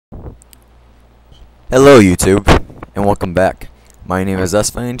Hello YouTube, and welcome back. My name is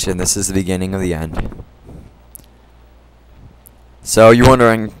Sfange, and this is the beginning of the end. So you're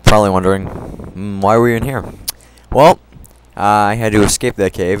probably wondering, why were you in here? Well, I had to escape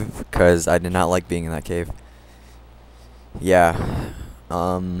that cave, because I did not like being in that cave. Yeah,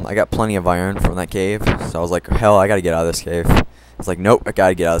 I got plenty of iron from that cave, so I was like, hell, I gotta get out of this cave. I was like, nope, I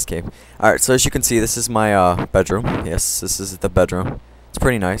gotta get out of this cave. Alright, so as you can see, this is my bedroom. Yes, this is the bedroom. It's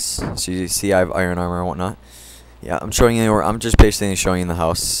pretty nice. So you see I have iron armor and whatnot. Yeah, I'm just basically showing you the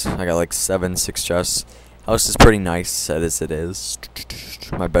house. I got like 6 chests. House is pretty nice as it is.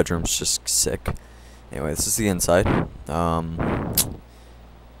 My bedroom's just sick. Anyway, this is the inside.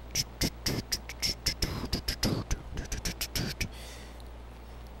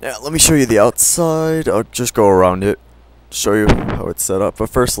 Yeah, let me show you the outside. I'll just go around it, show you how it's set up. But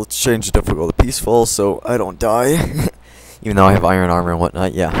first, let's change the difficulty to peaceful so I don't die. Even though I have iron armor and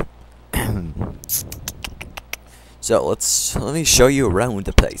whatnot, yeah. So let me show you around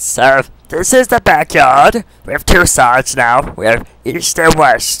the place. So, this is the backyard. We have 2 sides now. We have east and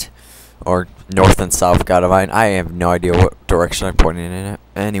west. Or north and south, God of mine. I have no idea what direction I'm pointing in it.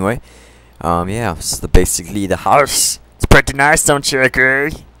 Anyway, yeah, this is basically the house. It's pretty nice, don't you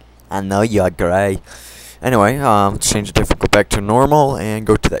agree? I know you agree. Anyway, let's change the difficulty back to normal and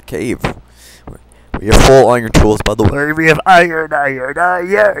go to that cave. We have full iron tools, by the way. We have iron.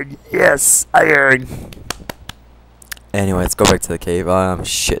 Yes, iron. Anyway, let's go back to the cave.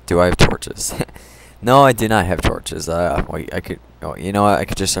 Shit, do I have torches? No, I do not have torches. Wait, I could. Oh, you know what? I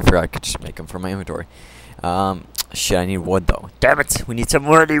forgot I could just make them from my inventory. Shit, I need wood though. Damn it, we need some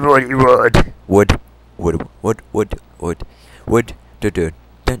woody wood. Wood. Wood.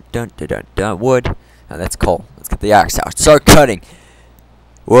 Now that's coal. Let's get the axe out. Start cutting.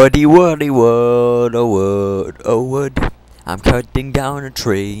 Woody, wood, oh wood. I'm cutting down a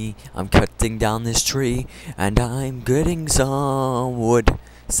tree. I'm cutting down this tree, and I'm getting some wood.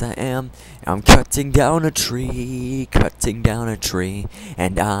 Yes, I am. I'm cutting down a tree,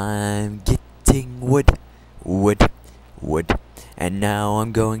 and I'm getting wood. And now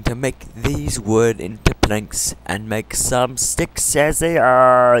I'm going to make these wood into planks and make some sticks as they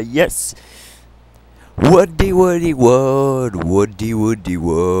are. Yes. Woody wood.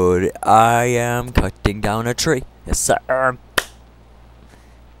 I am cutting down a tree. Yes, I am.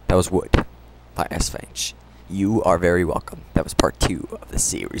 That was Wood by Sfange. You are very welcome. That was part 2 of the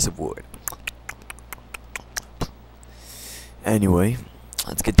series of Wood. Anyway,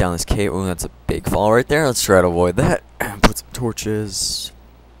 let's get down this cave. Oh, that's a big fall right there. Let's try to avoid that. Put some torches.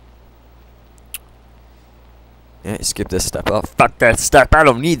 Yeah, skip this step. Oh, fuck that step. I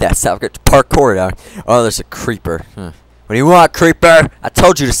don't need that step. Get to parkour down. Oh, there's a creeper. What do you want, creeper? I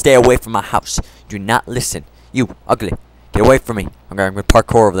told you to stay away from my house. Do not listen. You, ugly. Get away from me. I'm gonna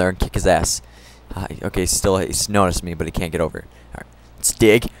parkour over there and kick his ass. Okay, he's noticed me, but he can't get over it. Alright, let's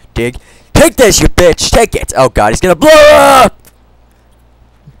dig. Take this, you bitch! Take it! Oh god, he's gonna blow up!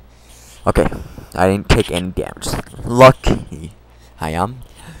 Okay, I didn't take any damage. Lucky I am.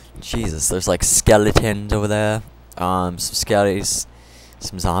 Jesus, there's like skeletons over there. Some skellies,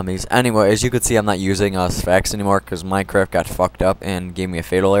 some zombies. Anyway, as you can see, I'm not using Sfange anymore because Minecraft got fucked up and gave me a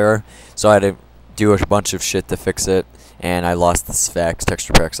fatal error. So I had to do a bunch of shit to fix it, and I lost the Sfange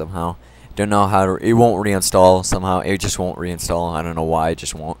texture pack somehow. Don't know how to. It won't reinstall somehow. It just won't reinstall. I don't know why. It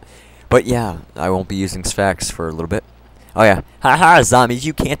just won't. But yeah, I won't be using Sfange for a little bit. Oh yeah, haha, zombies!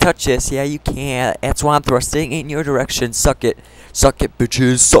 You can't touch this. Yeah, you can't. That's why I'm thrusting in your direction. Suck it,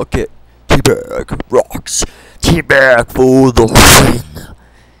 bitches, suck it. Teabag rocks. Teabag for the win.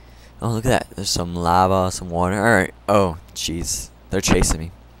 Oh, look at that. There's some lava, some water. All right. Oh, jeez, they're chasing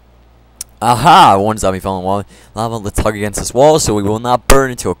me. Aha! One zombie fell in the lava. Let's hug against this wall so we will not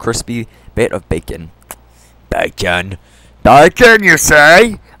burn into a crispy bit of bacon. Bacon, you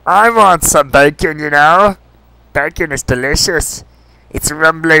say? I want some bacon, you know. Bacon is delicious. It's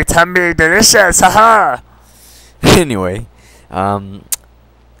rumbly tummy delicious. Haha! Anyway,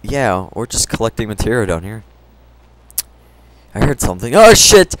 yeah, we're just collecting material down here. I heard something. Oh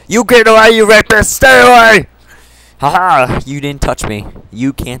shit! You get away, you rapist! Stay away! Haha! You didn't touch me.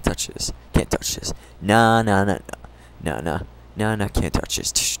 You can't touch this. Can't touch this. Nah. Can't touch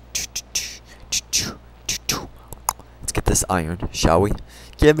this. Let's get this iron, shall we?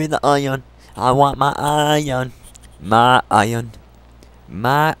 Give me the iron. I want my iron. My iron.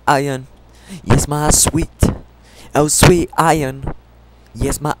 Yes, my sweet. Oh, sweet iron.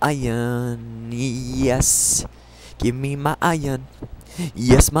 Yes, my iron. Yes. Give me my iron.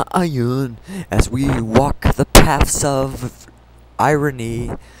 Yes, my iron. As we walk the paths of irony.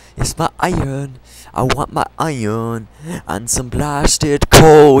 It's my iron. I want my iron and some blasted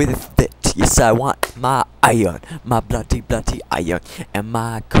coal with it. Yes, I want my iron, my bloody iron, and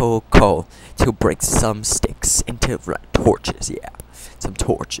my coal to break some sticks into torches. Yeah, some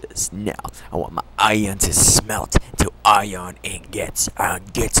torches. Now I want my iron to smelt into iron ingots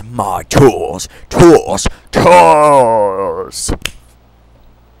and get my tools.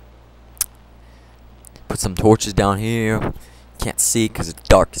 Put some torches down here. Can't see because it's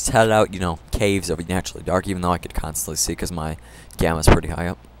dark as hell out. You know, caves are naturally dark, even though I could constantly see because my gamma's pretty high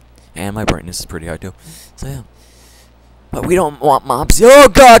up. And my brightness is pretty high too. So yeah. But we don't want mobs. Oh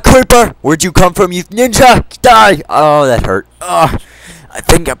god, creeper! Where'd you come from, you ninja? Die! Oh, that hurt. Oh, I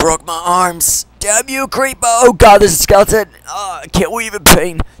think I broke my arms. Damn you, creeper! Oh god, there's a skeleton. Oh, I can't weave in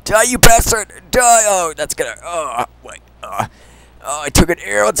pain. Die, you bastard! Die! Oh, that's gonna. Oh, wait. Oh, I took an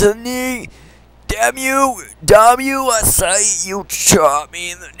arrow to the knee. Damn you, I say, you shot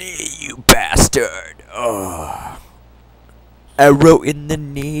me in the knee, you bastard. Oh. Arrow in the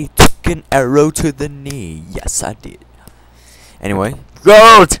knee, took an arrow to the knee. Yes, I did. Anyway.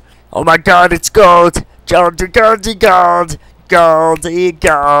 Gold! Oh my god, it's gold! Goldy, goldy, gold! Goldy,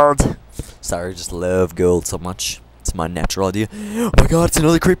 gold! Sorry, I just love gold so much. It's my natural idea. Oh my god, it's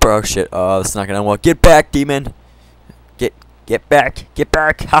another creeper. Oh shit, it's not gonna end well. Get back, demon! Get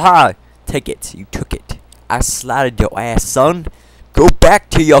back, haha! Take it. You took it. I slotted your ass, son. Go back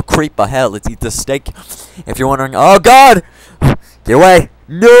to your creeper. Hell, let's eat the steak. If you're wondering, oh god! Get away!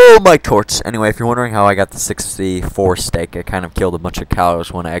 No, my torch. Anyway, if you're wondering how I got the 64 steak, I kind of killed a bunch of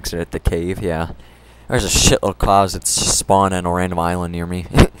cows when I exited the cave. Yeah, there's a shitload of cows that just spawned on a random island near me.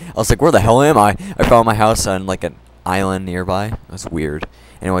 I was like, where the hell am I? I found my house on like an island nearby. That's weird.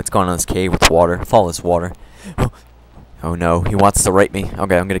 Anyway, it's going on this cave with water. Follow this water. Oh no, he wants to rape me.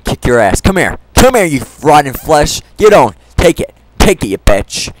 Okay, I'm gonna kick your ass. Come here, you rotten flesh. Get on. Take it, you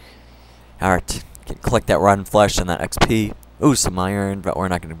bitch. Alright, collect that rotten flesh and that XP. Ooh, some iron, but we're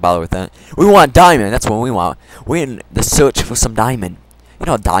not gonna bother with that. We want diamond. That's what we want. We're in the search for some diamond. You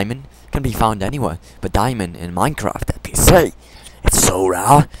know, diamond can be found anywhere, but diamond in Minecraft, that PC, it's so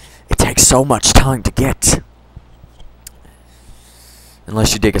rare. It takes so much time to get.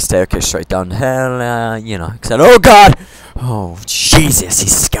 Unless you dig a staircase straight down to hell, you know. Except, oh god! Oh, Jesus, he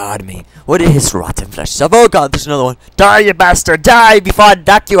scarred me. What is his rotten flesh stuff? Oh god, there's another one. Die, you bastard! Die before I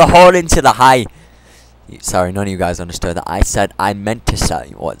knock you a hole into the high. Sorry, none of you guys understood that. I meant to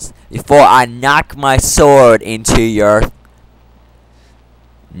say was, before I knock my sword into your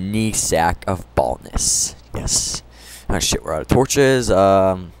knee sack of baldness. Yes. Oh shit, we're out of torches.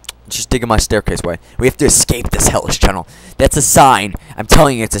 Just digging my staircase way. We have to escape this hellish tunnel. That's a sign. I'm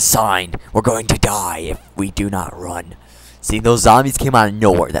telling you, it's a sign. We're going to die if we do not run. See, those zombies came out of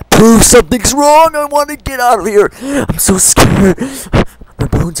nowhere. That proves something's wrong. I want to get out of here. I'm so scared. My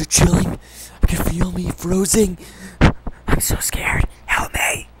bones are chilling. I can feel me freezing. I'm so scared. Help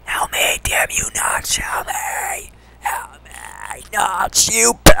me. Help me. Damn you, Notch. Help me. Help me. Notch,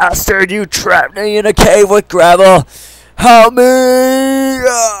 you bastard. You trapped me in a cave with gravel. Help me.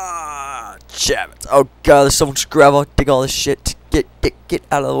 Damn it. Oh god, there's so much gravel. Dig all this shit. Get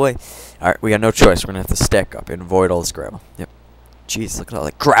out of the way. Alright, we got no choice. We're gonna have to stack up and avoid all this gravel. Yep. Jeez, look at all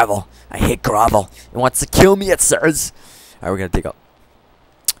that gravel. I hate gravel. It wants to kill me, it says. Alright, we're gonna dig up.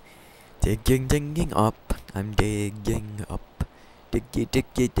 Digging up. I'm digging up. Digging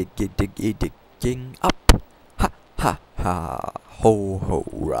up. Ha ha ha. Ho ho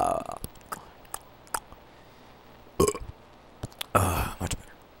rah. Much better.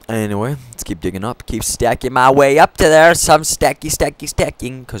 Anyway, let's keep digging up. Keep stacking my way up to there. Some stacking.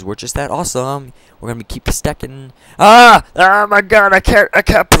 Because we're just that awesome. We're gonna keep stacking. Oh my god, I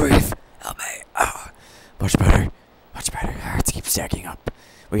can't breathe. Help me. Much better. Let's keep stacking up.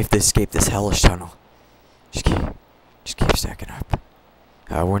 We have to escape this hellish tunnel. Just keep stacking up.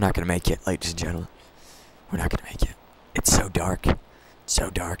 We're not gonna make it, ladies and gentlemen. We're not gonna make it. It's so dark.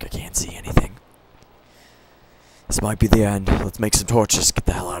 I can't see anything. This might be the end. Let's make some torches. Get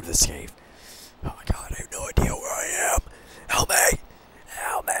the hell out of this cave. Oh my god, I have no idea where I am. Help me!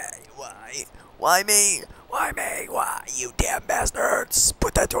 Why? Why me? Why? You damn bastards!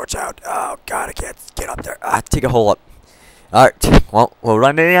 Put that torch out. Oh god, I can't get up there. Take a hole up. Alright, well, we're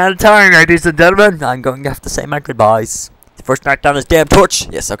running out of time, ladies and gentlemen. I'm going to have to say my goodbyes. First, knock down this damn torch.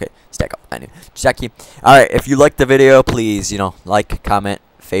 Yes, okay. Stack up. I knew. Jackie. Alright, if you liked the video, please, like, comment,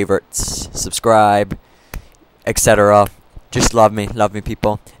 favorites, subscribe, etc. Just love me,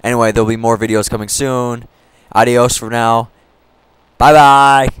 people. Anyway, there'll be more videos coming soon. Adios for now.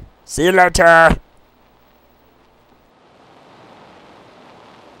 Bye-bye. See you later.